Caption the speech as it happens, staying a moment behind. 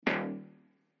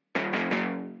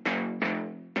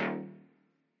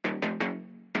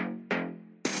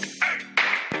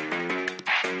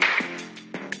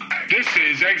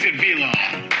is Exit Velo,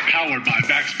 powered by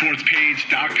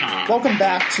BackSportsPage.com. Welcome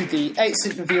back to the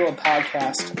Exit Velo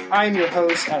podcast. I am your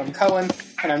host, Adam Cohen,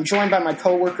 and I'm joined by my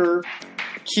coworker,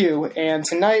 Q. And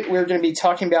tonight we're going to be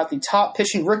talking about the top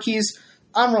pitching rookies,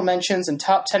 honorable mentions, and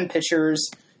top 10 pitchers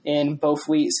in both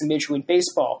leagues in Major League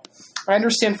Baseball. I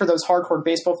understand for those hardcore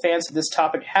baseball fans that this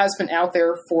topic has been out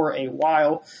there for a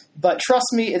while, but trust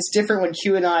me, it's different when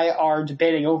Q and I are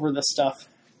debating over this stuff.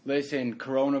 Listen,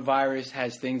 coronavirus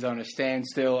has things on a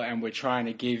standstill, and we're trying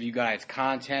to give you guys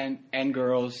content and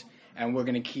girls, and we're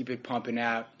going to keep it pumping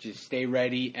out. Just stay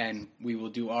ready, and we will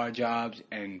do our jobs,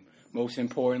 and most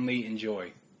importantly,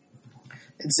 enjoy.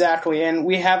 Exactly, and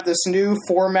we have this new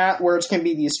format where it's going to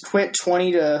be these quick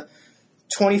 20 to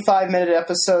 25-minute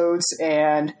episodes,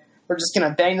 and we're just going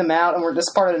to bang them out, and we're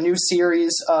just part of a new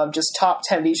series of just top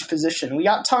 10 of each position. We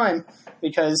got time,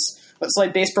 because looks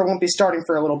like baseball won't be starting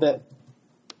for a little bit.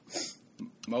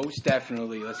 Most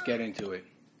definitely. Let's get into it.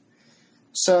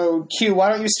 So, Q, why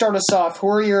don't you start us off? Who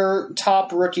are your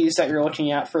top rookies that you're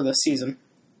looking at for this season?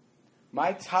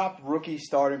 My top rookie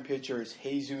starting pitcher is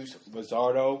Jesus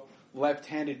Luzardo,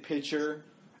 left-handed pitcher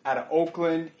out of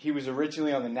Oakland. He was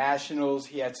originally on the Nationals.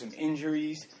 He had some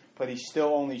injuries, but he's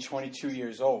still only 22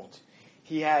 years old.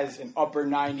 He has an upper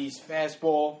 90s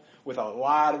fastball with a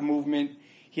lot of movement.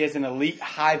 He has an elite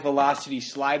high-velocity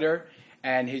slider,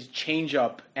 and his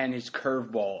changeup and his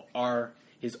curveball are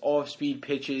his off-speed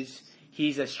pitches.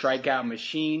 He's a strikeout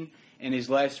machine. In his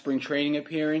last spring training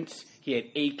appearance, he had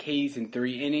 8 Ks in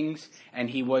 3 innings, and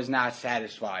he was not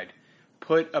satisfied.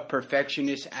 Put a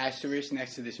perfectionist asterisk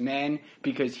next to this man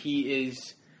because he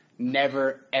is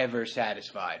never, ever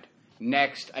satisfied.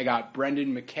 Next, I got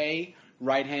Brendan McKay,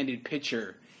 right-handed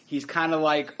pitcher. He's kind of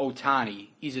like Ohtani.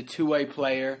 He's a two-way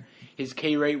player. His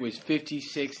K rate was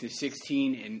 56 to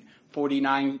 16 in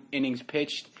 49 innings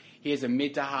pitched. He has a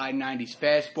mid to high 90s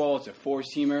fastball. It's a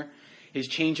four-seamer. His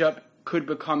changeup could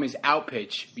become his out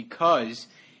pitch because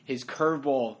his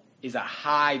curveball is a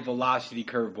high-velocity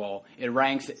curveball. It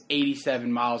ranks at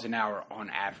 87 miles an hour on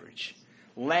average.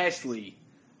 Lastly,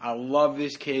 I love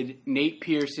this kid, Nate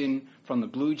Pearson from the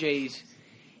Blue Jays.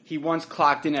 He once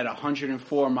clocked in at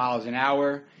 104 miles an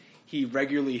hour. He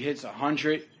regularly hits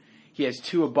 100. He has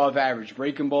 2 above-average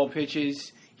breaking ball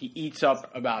pitches. He eats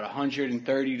up about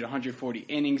 130 to 140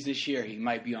 innings this year. He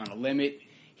might be on a limit.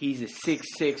 He's a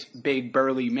 6'6", big,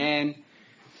 burly man.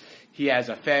 He has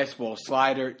a fastball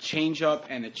slider, changeup,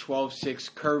 and a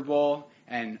 12-6 curveball.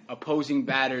 And opposing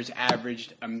batters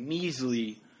averaged a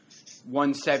measly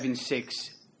 176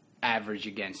 average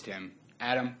against him.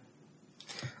 Adam?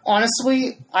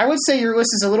 Honestly, I would say your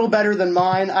list is a little better than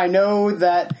mine. I know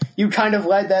that you kind of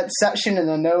led that section in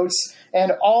the notes,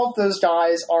 and all of those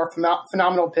guys are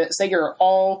phenomenal picks. They are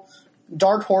all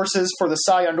dark horses for the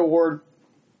Cy Young Award,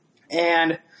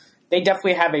 and they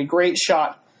definitely have a great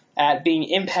shot at being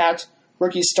impact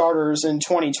rookie starters in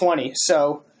 2020.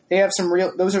 So they have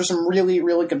those are some really,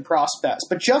 really good prospects.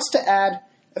 But just to add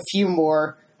a few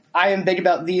more, I am big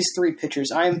about these 3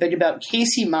 pitchers. I am big about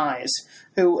Casey Mize,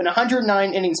 who in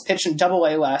 109 innings pitched in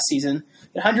Double-A last season,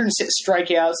 106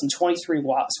 strikeouts and 23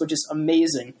 walks, which is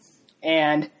amazing.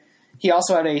 And he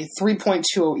also had a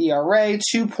 3.20 ERA,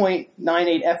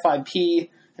 2.98 FIP,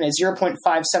 and a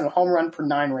 0.57 home run per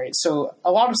 9 rate. So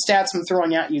a lot of stats I'm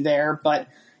throwing at you there, but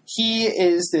he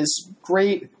is this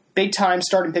great big-time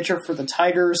starting pitcher for the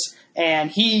Tigers,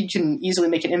 and he can easily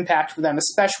make an impact for them,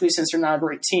 especially since they're not a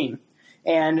great team.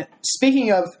 And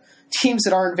speaking of teams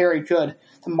that aren't very good,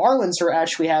 the Marlins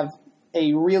actually have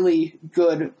a really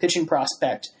good pitching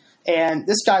prospect. And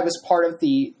this guy was part of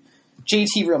the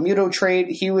JT Realmuto trade.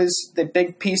 He was the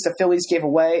big piece the Phillies gave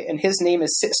away, and his name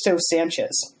is Sixto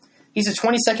Sanchez. He's the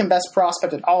 22nd best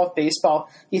prospect in all of baseball.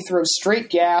 He throws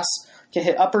straight gas, can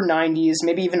hit upper 90s,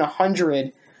 maybe even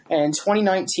 100. And in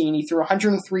 2019, he threw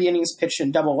 103 innings pitched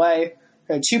in Double-A,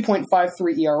 a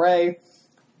 2.53 ERA,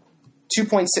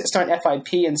 2.69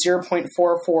 FIP, and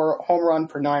 0.44 home run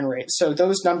per 9 rate. So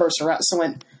those numbers are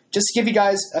excellent. Just to give you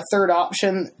guys a third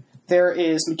option, there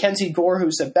is Mackenzie Gore,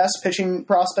 who's the best pitching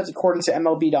prospect according to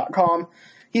MLB.com.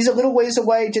 He's a little ways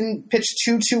away, didn't pitch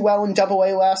too well in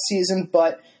Double-A last season,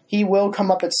 but he will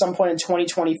come up at some point in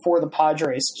 2020 for the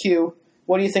Padres. Q,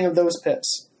 what do you think of those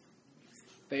picks?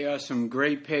 They are some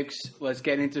great picks. Let's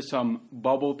get into some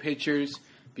bubble pitchers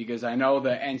because I know the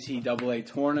NCAA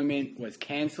tournament was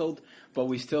canceled, but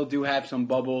we still do have some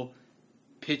bubble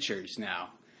pitchers now.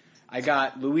 I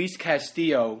got Luis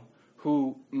Castillo,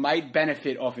 who might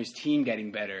benefit off his team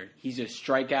getting better. He's a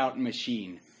strikeout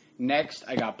machine. Next,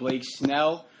 I got Blake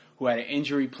Snell, who had an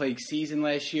injury-plagued season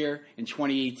last year. In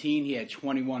 2018, he had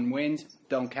 21 wins.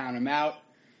 Don't count him out.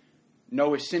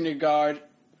 Noah Syndergaard,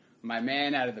 my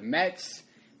man out of the Mets.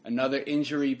 Another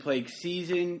injury-plagued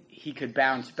season. He could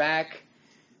bounce back.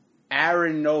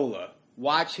 Aaron Nola.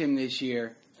 Watch him this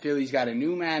year. Philly's got a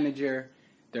new manager.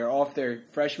 They're off their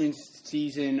freshman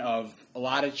season of a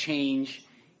lot of change.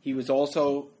 He was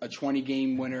also a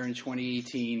 20-game winner in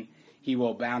 2018. He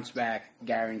will bounce back,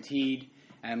 guaranteed.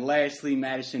 And lastly,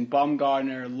 Madison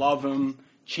Bumgarner. Love him.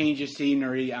 Change of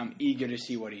scenery. I'm eager to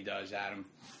see what he does, Adam.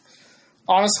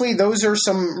 Honestly, those are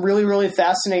some really, really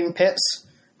fascinating picks.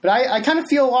 But I kind of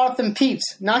feel a lot of them peaked.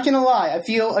 Not going to lie. I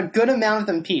feel a good amount of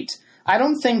them peaked. I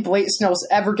don't think Blake Snell's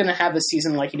ever going to have a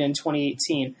season like he did in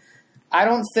 2018. I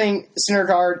don't think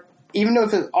Syndergaard, even though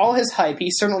with all his hype, he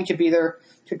certainly could be there,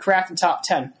 could crack the top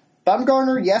 10.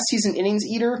 Bumgarner, yes, he's an innings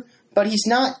eater, but he's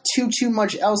not too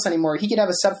much else anymore. He could have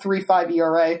a sub-3.5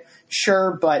 ERA,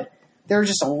 sure, but there are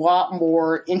just a lot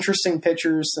more interesting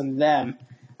pitchers than them,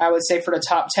 I would say, for the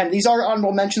top 10. These are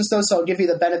honorable mentions, though, so I'll give you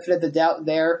the benefit of the doubt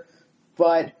there.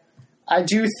 But I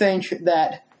do think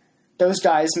that those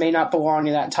guys may not belong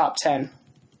in that top 10.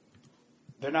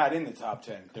 They're not in the top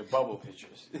 10. They're bubble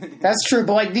pitchers. That's true,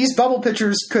 but like these bubble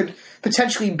pitchers could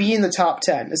potentially be in the top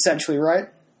 10, essentially, right?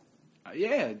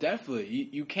 Yeah, definitely.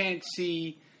 You can't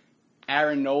see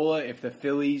Aaron Nola, if the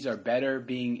Phillies are better,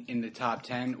 being in the top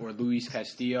 10, or Luis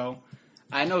Castillo.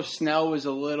 I know Snell was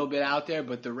a little bit out there,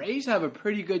 but the Rays have a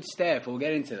pretty good staff. We'll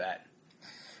get into that.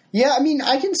 Yeah, I mean,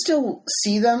 I can still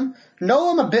see them.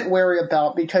 Nola I'm a bit wary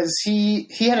about because he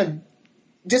had a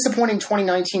disappointing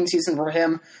 2019 season for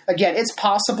him. Again, it's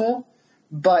possible,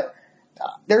 but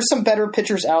there's some better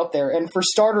pitchers out there. And for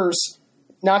starters,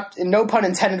 no pun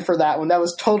intended for that one. That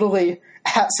was totally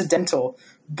accidental.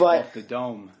 But off the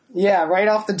dome. Yeah, right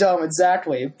off the dome,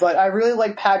 exactly. But I really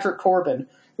like Patrick Corbin,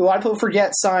 who a lot of people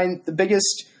forget signed the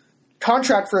biggest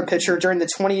contract for a pitcher during the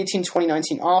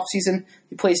 2018-2019 offseason.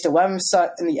 He placed 11th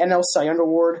in the NL Cy Young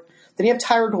Award. Then you have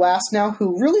Tyler Glasnow,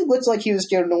 who really looked like he was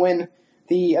going to win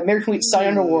the American League Cy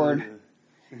Young Award.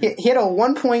 He had a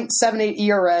 1.78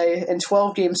 ERA in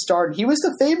 12 games started. He was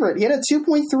the favorite. He had a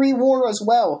 2.3 WAR as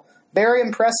well. Very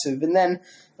impressive. And then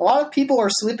a lot of people are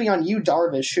sleeping on Yu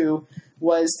Darvish, who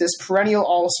was this perennial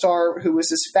all-star, who was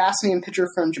this fascinating pitcher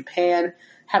from Japan,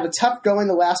 had a tough going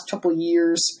the last couple of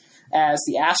years as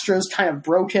the Astros kind of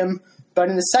broke him. But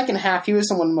in the second half, he was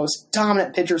one of the most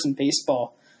dominant pitchers in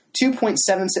baseball.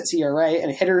 2.76 ERA,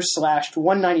 and hitters slashed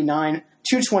 199,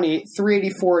 228,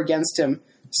 384 against him.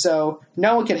 So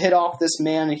no one could hit off this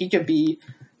man, and he could be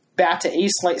back to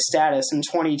ace-like status in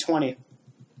 2020.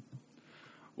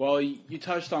 Well, you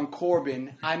touched on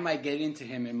Corbin. I might get into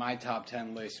him in my top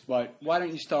 10 list, but why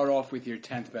don't you start off with your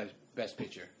 10th best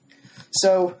pitcher?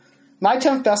 So my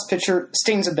 10th best pitcher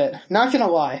stings a bit. Not going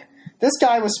to lie. This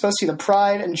guy was supposed to be the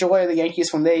pride and joy of the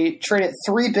Yankees when they traded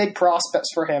 3 big prospects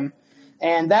for him,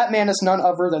 and that man is none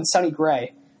other than Sonny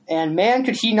Gray. And man,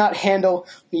 could he not handle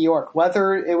New York,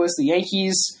 whether it was the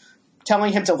Yankees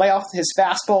telling him to lay off his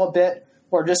fastball a bit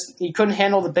or just he couldn't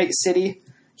handle the big city.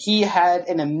 He had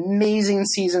an amazing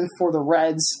season for the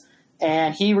Reds,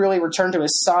 and he really returned to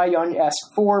his Cy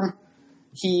Young-esque form.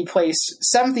 He placed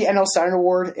 7th the NL Cy Young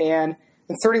Award, and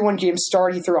in 31 games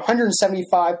started, he threw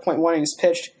 175.1 innings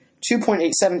pitched,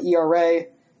 2.87 ERA,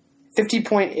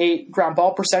 50.8 ground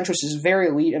ball percentage, which is very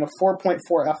elite, and a 4.4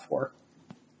 F4.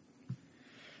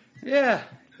 Yeah,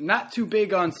 not too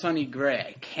big on Sonny Gray.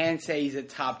 I can't say he's a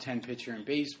top 10 pitcher in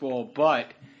baseball,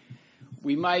 but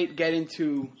we might get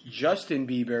into Justin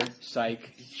Bieber.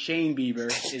 Psych. Shane Bieber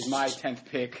is my 10th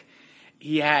pick.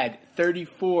 He had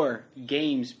 34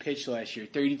 games pitched last year,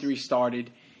 33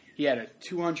 started. He had a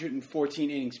 214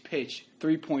 innings pitched,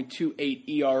 3.28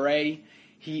 ERA.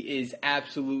 He is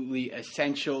absolutely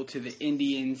essential to the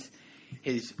Indians.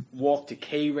 His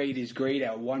walk-to-K rate is great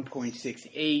at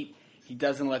 1.68. He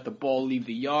doesn't let the ball leave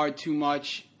the yard too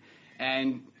much.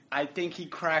 And I think he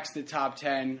cracks the top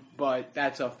 10, but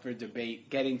that's up for debate.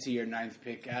 Get into your 9th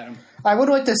pick, Adam. I would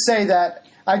like to say that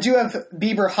I do have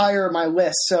Bieber higher on my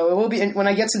list, so it will be when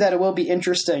I get to that, it will be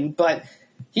interesting. But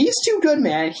he's too good,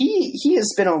 man. He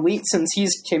has been elite since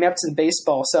he's came up to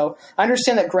baseball. So I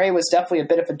understand that Gray was definitely a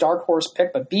bit of a dark horse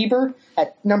pick, but Bieber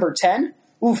at number 10,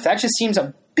 oof, that just seems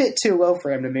a bit too low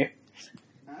for him to me.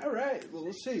 All right, well,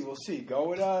 we'll see. Go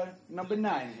with number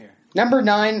 9 here. Number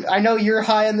 9, I know you're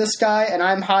high on this guy, and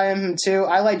I'm high on him too.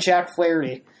 I like Jack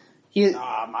Flaherty.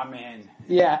 My man.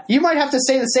 Yeah, you might have to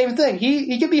say the same thing.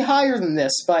 He could be higher than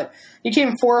this, but he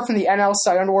came 4th in the NL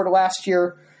Cy Young Award last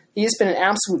year. He has been an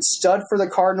absolute stud for the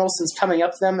Cardinals since coming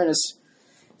up to them in his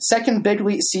second big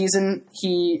league season.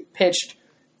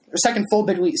 Second full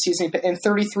big league season in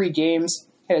 33 games.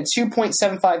 He had a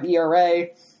 2.75 ERA.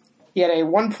 He had a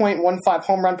 1.15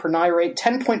 home run per 9 rate,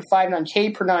 10.59 K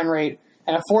per 9 rate,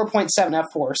 and a 4.7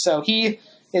 F4. So he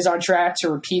is on track to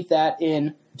repeat that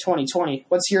in 2020.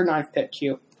 What's your 9th pick,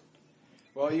 Q?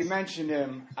 Well, you mentioned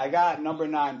him. I got number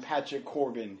 9, Patrick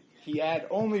Corbin. He had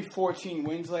only 14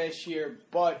 wins last year,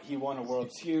 but he won a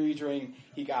World Series ring.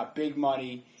 He got big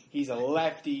money. He's a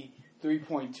lefty,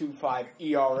 3.25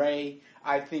 ERA.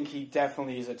 I think he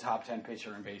definitely is a top 10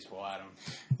 pitcher in baseball, Adam.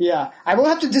 Yeah, I will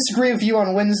have to disagree with you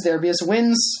on wins there because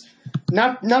wins,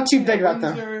 not too big about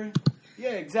them.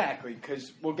 Yeah, exactly,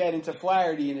 because we'll get into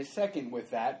Flaherty in a second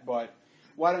with that, but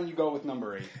why don't you go with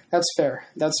number 8? That's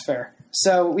fair.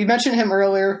 So we mentioned him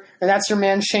earlier, and that's your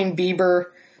man Shane Bieber,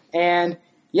 and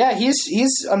yeah,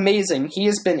 he's amazing. He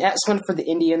has been excellent for the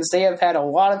Indians. They have had a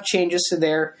lot of changes to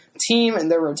their team and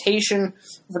their rotation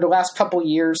for the last couple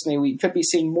years. We could be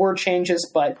seeing more changes,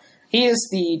 but he is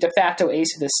the de facto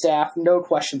ace of the staff, no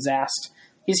questions asked.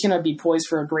 He's going to be poised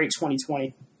for a great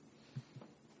 2020.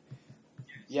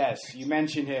 Yes, you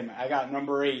mentioned him. I got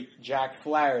number 8, Jack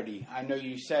Flaherty. I know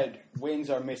you said wins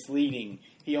are misleading.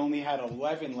 He only had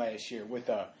 11 last year with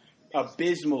a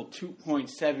abysmal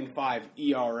 2.75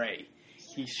 ERA.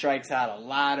 He strikes out a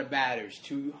lot of batters,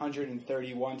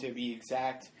 231 to be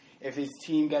exact. If his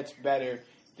team gets better,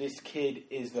 this kid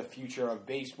is the future of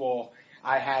baseball.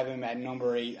 I have him at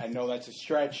number 8. I know that's a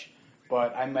stretch,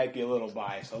 but I might be a little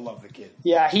biased. I love the kid.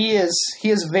 Yeah, he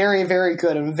is very, very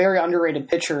good and a very underrated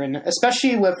pitcher, and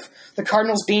especially with the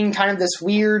Cardinals being kind of this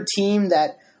weird team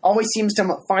that always seems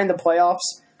to find the playoffs,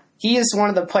 he is one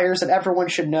of the players that everyone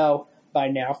should know by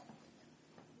now.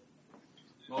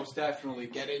 Most definitely.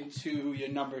 Get into your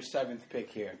number 7th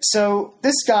pick here. So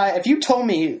this guy, if you told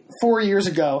me 4 years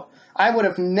ago, I would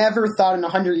have never thought in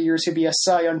 100 years he'd be a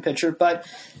Cy Young pitcher, but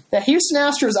the Houston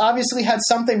Astros obviously had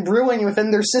something brewing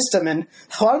within their system, and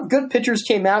a lot of good pitchers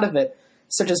came out of it,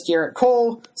 such as Garrett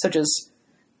Cole, such as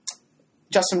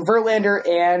Justin Verlander,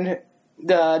 and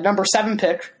the number 7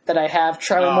 pick that I have,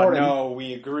 Charlie Morton. Oh, no,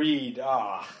 we agreed.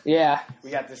 Yeah. We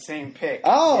got the same pick.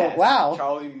 Oh, yes, wow.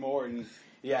 Charlie Morton.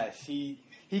 Yes, he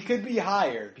could be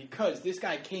higher because this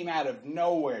guy came out of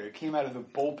nowhere. He came out of the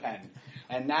bullpen.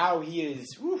 And now he's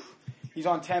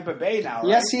on Tampa Bay now, right?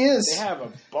 Yes, he is. They have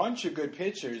a bunch of good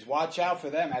pitchers. Watch out for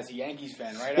them as a Yankees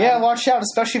fan, right? Yeah, Adam? watch out,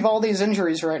 especially with all these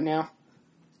injuries right now.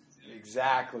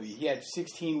 Exactly. He had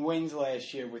 16 wins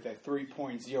last year with a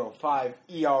 3.05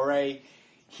 ERA.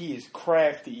 He is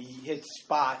crafty. He hits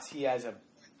spots. He has a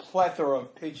plethora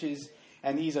of pitches.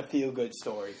 And he's a feel-good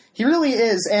story. He really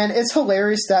is, and it's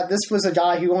hilarious that this was a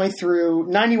guy who only threw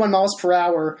 91 miles per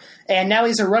hour, and now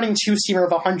he's a running two-seamer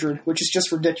of 100, which is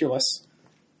just ridiculous.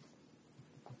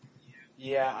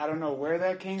 Yeah, I don't know where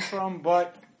that came from,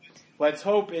 but let's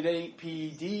hope it ain't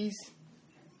PEDs.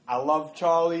 I love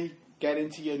Charlie. Get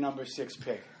into your number 6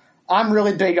 pick. I'm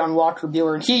really big on Walker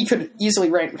Buehler, and he could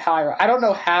easily rank higher. I don't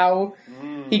know how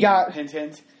he got... Hint,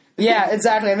 hint. Yeah,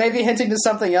 exactly. I may be hinting to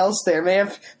something else there.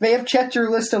 May have checked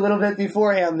your list a little bit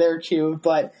beforehand there, Q.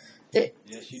 But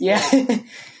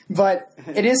but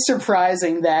it is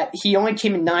surprising that he only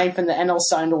came in 9th in the NL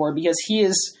Cy Young Award because he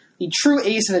is the true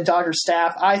ace of the Dodgers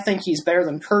staff. I think he's better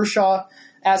than Kershaw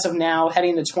as of now,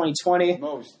 heading into 2020.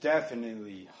 Most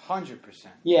definitely, 100%.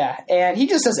 Yeah, and he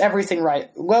just does everything right.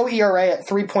 Low ERA at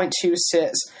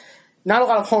 3.26, not a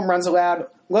lot of home runs allowed,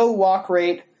 low walk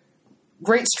rate,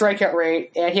 great strikeout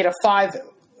rate, and he had a 5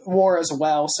 WAR as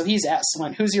well, so he's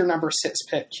excellent. Who's your number 6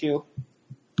 pick, Q?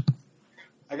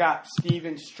 I got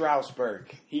Steven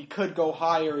Strasburg. He could go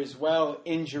higher as well.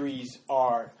 Injuries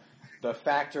are the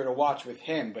factor to watch with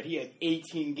him, but he had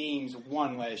 18 games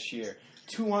won last year.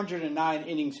 209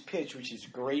 innings pitched, which is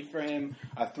great for him.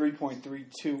 A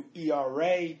 3.32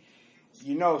 ERA.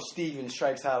 You know Steven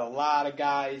strikes out a lot of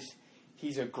guys.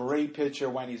 He's a great pitcher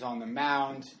when he's on the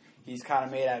mound. He's kind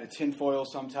of made out of tinfoil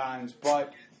sometimes,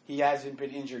 but he hasn't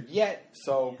been injured yet,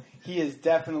 so he is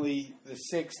definitely the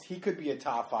 6th. He could be a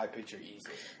top 5 pitcher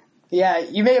easily. Yeah,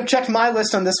 you may have checked my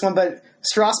list on this one, but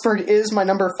Strasburg is my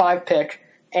number 5 pick,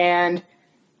 and...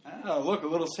 Oh, look, a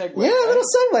little segue. Yeah, a little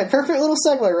segue. Perfect little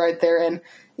segue right there, and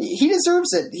he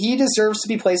deserves it. He deserves to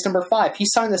be placed number 5. He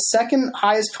signed the second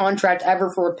highest contract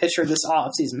ever for a pitcher this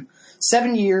offseason.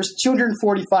 7 years,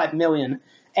 $245 million.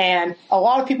 And a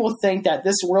lot of people think that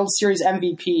this World Series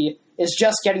MVP is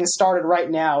just getting started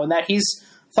right now and that he's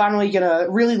finally going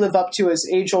to really live up to his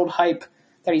age-old hype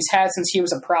that he's had since he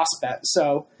was a prospect.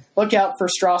 So look out for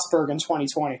Strasburg in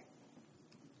 2020.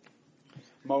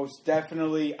 Most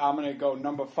definitely, I'm going to go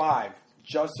number 5,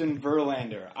 Justin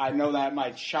Verlander. I know that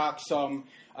might shock some.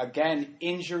 Again,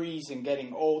 injuries and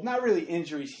getting old. Not really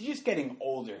injuries, he's just getting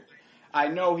older. I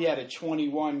know he had a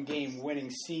 21-game winning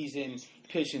season,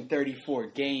 pitched in 34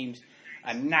 games,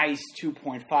 a nice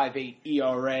 2.58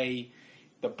 ERA.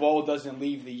 The ball doesn't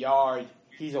leave the yard.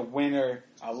 He's a winner.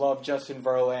 I love Justin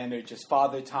Verlander. Just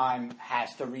Father Time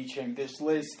has to reach him. This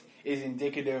list is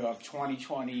indicative of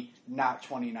 2020, not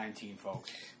 2019, folks.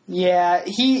 Yeah,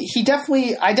 he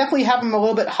definitely. I definitely have him a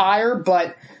little bit higher,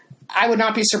 but I would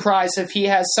not be surprised if he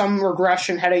has some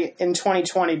regression heading in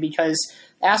 2020 because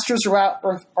Astros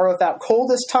are without Cole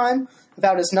this time,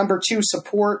 without his number 2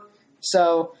 support,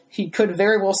 so he could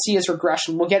very well see his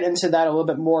regression. We'll get into that a little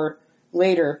bit more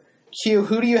later. Q,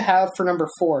 who do you have for number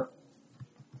 4?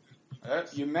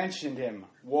 You mentioned him,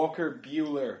 Walker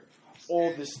Buehler.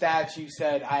 All the stats you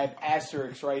said, I have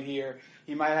asterisks right here.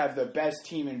 He might have the best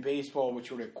team in baseball,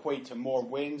 which would equate to more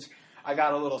wins. I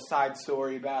got a little side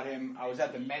story about him. I was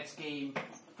at the Mets game,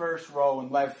 first row in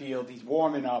left field. He's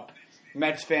warming up.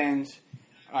 Mets fans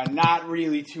are not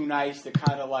really too nice. They're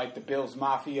kind of like the Bills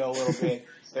Mafia a little bit.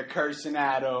 They're cursing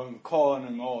at him, calling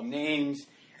him all names,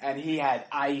 and he had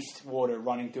iced water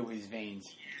running through his veins.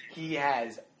 He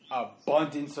has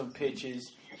abundance of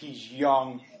pitches. He's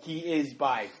young. He is,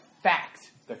 by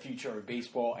fact, the future of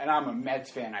baseball. And I'm a Mets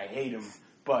fan. I hate him.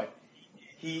 But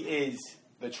he is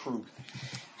the truth.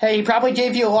 Hey, he probably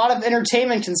gave you a lot of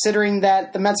entertainment considering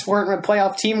that the Mets weren't a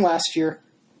playoff team last year.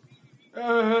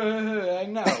 I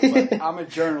know, but I'm a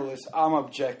journalist. I'm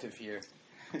objective here.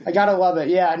 I gotta love it.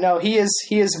 Yeah, no, he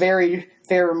is very,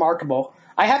 very remarkable.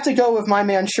 I have to go with my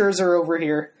man Scherzer over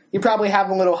here. You probably have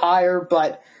him a little higher,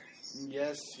 but...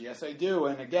 Yes, I do.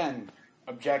 And again,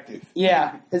 objective.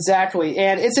 Yeah, exactly.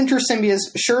 And it's interesting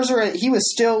because Scherzer, he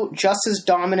was still just as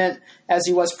dominant as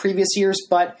he was previous years,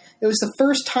 but it was the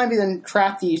first time he then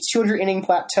cracked the 200-inning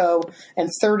plateau and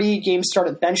 30-game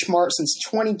started benchmark since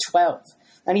 2012.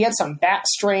 And he had some bat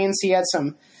strains. He had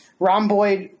some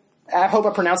rhomboid, I hope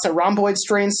I pronounced that, rhomboid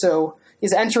strains, so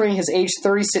he's entering his age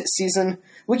 36 season.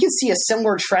 We can see a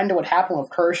similar trend to what happened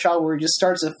with Kershaw, where he just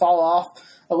starts to fall off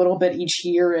a little bit each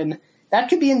year, and that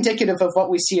could be indicative of what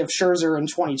we see of Scherzer in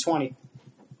 2020.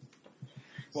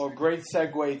 Well, great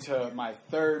segue to my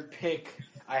third pick.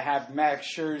 I have Max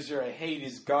Scherzer. I hate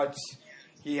his guts.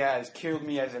 He has killed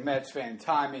me as a Mets fan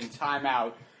time in, time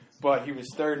out, but he was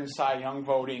third in Cy Young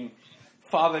voting.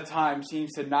 Father Time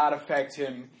seems to not affect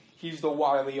him. He's the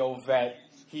wily old vet.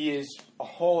 He is a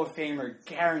Hall of Famer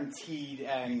guaranteed,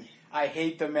 and I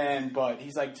hate the man, but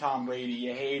he's like Tom Brady.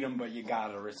 You hate him, but you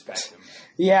gotta respect him.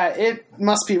 Yeah, it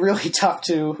must be really tough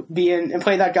to be in and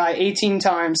play that guy 18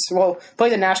 times. Well, play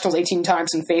the Nationals 18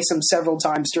 times and face him several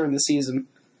times during the season.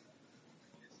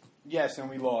 Yes, and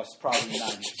we lost probably 90%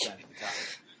 of the time.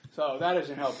 So that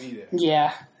doesn't help either.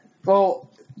 Yeah. Well,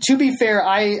 to be fair,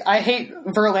 I hate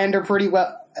Verlander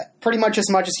pretty much as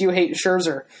much as you hate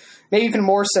Scherzer. Maybe even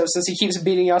more so since he keeps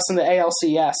beating us in the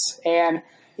ALCS. And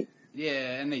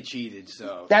yeah, and they cheated,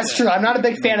 so... That's true. I'm not a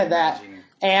big fan of that.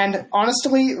 And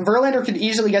honestly, Verlander could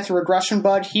easily get the regression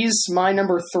bug. He's my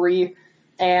number 3.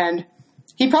 And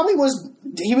he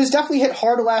was definitely hit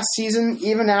hard last season,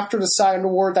 even after the Cy Young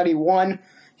Award that he won.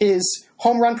 His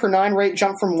home run per 9 rate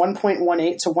jumped from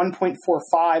 1.18 to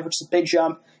 1.45, which is a big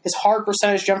jump. His hard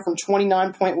percentage jumped from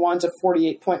 29.1 to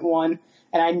 48.1.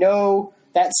 And I know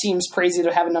that seems crazy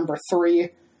to have a number 3.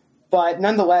 But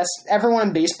nonetheless, everyone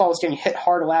in baseball was getting hit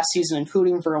hard last season,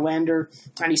 including Verlander.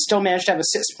 And he still managed to have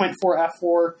a 6.4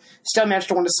 F4, still managed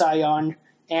to win the Cy Young.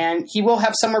 And he will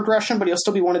have some regression, but he'll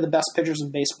still be one of the best pitchers in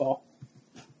baseball.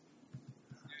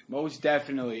 Most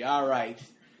definitely. All right.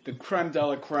 The creme de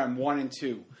la creme, 1 and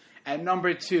 2. At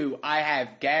number 2, I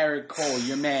have Garrett Cole,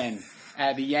 your man,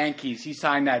 at the Yankees. He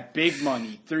signed that big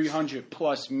money,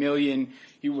 $300+ million.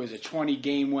 He was a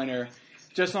 20-game winner.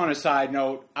 Just on a side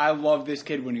note, I love this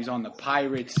kid when he was on the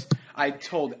Pirates. I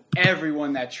told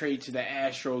everyone that trade to the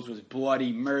Astros was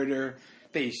bloody murder.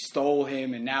 They stole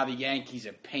him, and now the Yankees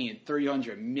are paying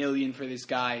 $300 million for this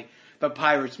guy. The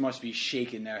Pirates must be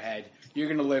shaking their head. You're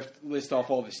going to list off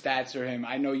all the stats for him.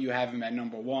 I know you have him at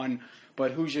number 1,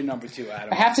 but who's your number 2, Adam?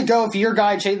 I have to go with your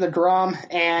guy, Jay DeGrom,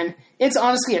 and it's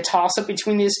honestly a toss-up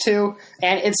between these two,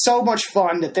 and it's so much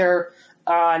fun that they're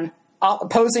on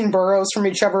opposing boroughs from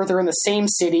each other. They're in the same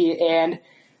city, and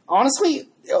honestly,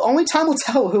 only time will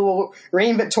tell who will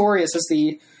reign victorious as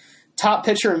the top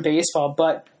pitcher in baseball.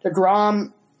 But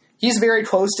DeGrom, he's very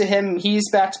close to him. He's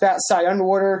back-to-back Cy Young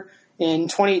Award in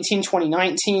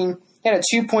 2018-2019. He had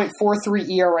a 2.43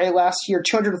 ERA last year,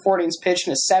 204 innings pitched,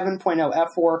 and a 7.0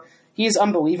 F4. He's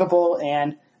unbelievable,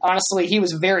 and honestly, he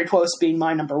was very close to being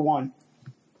my number 1.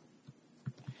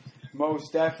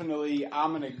 Most definitely.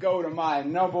 I'm going to go to my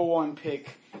number 1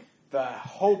 pick, the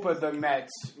hope of the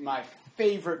Mets, my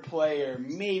favorite player,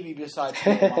 maybe besides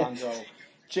Alonso,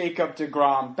 Jacob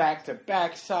DeGrom,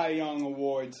 back-to-back Cy Young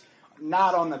Awards,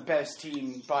 not on the best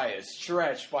team by a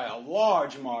stretch, by a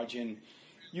large margin.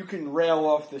 You can rail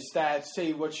off the stats,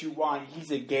 say what you want.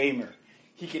 He's a gamer.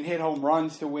 He can hit home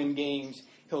runs to win games.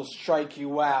 He'll strike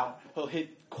you out. He'll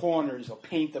hit corners. He'll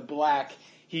paint the black.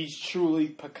 He's truly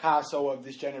Picasso of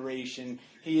this generation.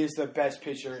 He is the best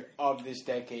pitcher of this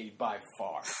decade by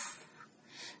far.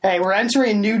 Hey, we're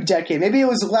entering a new decade. Maybe it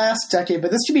was last decade,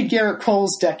 but this should be Garrett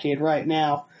Cole's decade right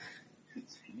now.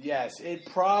 Yes, it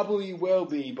probably will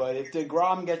be, but if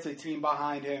DeGrom gets a team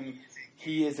behind him,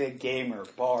 he is a gamer,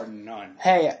 bar none.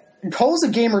 Hey, Cole's a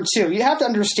gamer too. You have to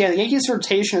understand the Yankees'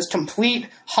 rotation is complete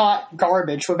hot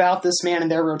garbage without this man in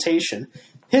their rotation.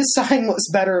 His sign looks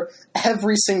better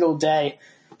every single day.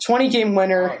 20-game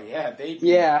winner. Oh, yeah,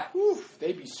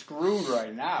 they'd be screwed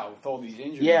right now with all these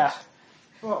injuries. Yeah.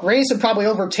 Oh. Rays would probably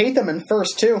overtake them in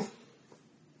first, too.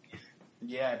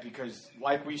 Yeah, because,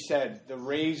 like we said, the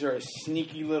Rays are a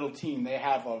sneaky little team. They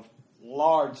have a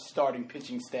large starting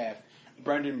pitching staff.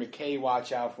 Brendan McKay,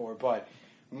 watch out for. But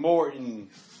Morton,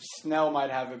 Snell might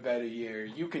have a better year.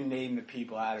 You can name the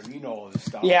people, Adam. You know all this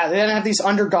stuff. Yeah, they then have these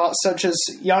underdogs such as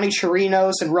Yanni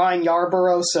Chirinos and Ryan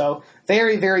Yarborough. So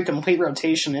very, very complete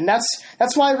rotation. And that's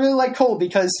why I really like Cole,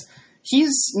 because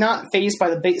he's not fazed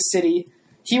by the big city.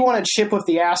 He won a chip with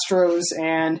the Astros,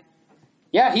 and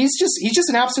yeah, he's just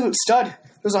an absolute stud.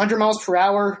 Goes 100 miles per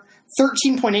hour,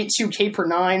 13.82 K per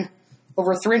nine,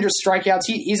 over 300 strikeouts.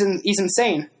 He's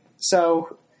insane.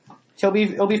 So it'll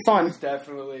be fun.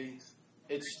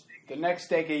 It's the next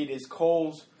decade is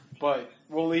Cole's, but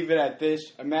we'll leave it at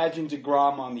this. Imagine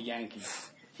DeGrom on the Yankees.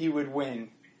 He would win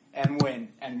and win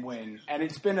and win. And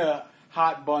it's been a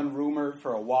hot bun rumor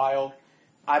for a while.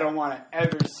 I don't want to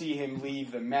ever see him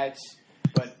leave the Mets,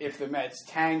 but if the Mets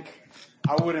tank,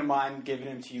 I wouldn't mind giving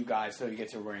him to you guys so he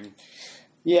gets a ring.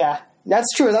 Yeah, that's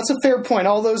true. That's a fair point.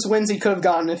 All those wins he could have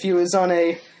gotten if he was on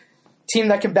a team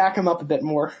that could back him up a bit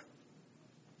more.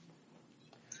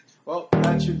 Well,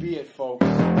 that should be it, folks.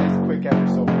 Nice quick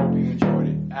episode. Hope you enjoyed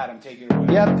it. Adam, take it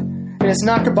away. Yep. It is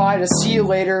not goodbye to see you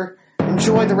later.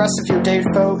 Enjoy the rest of your day,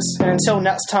 folks. And until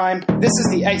next time, this is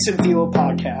the Exit Velo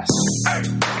Podcast.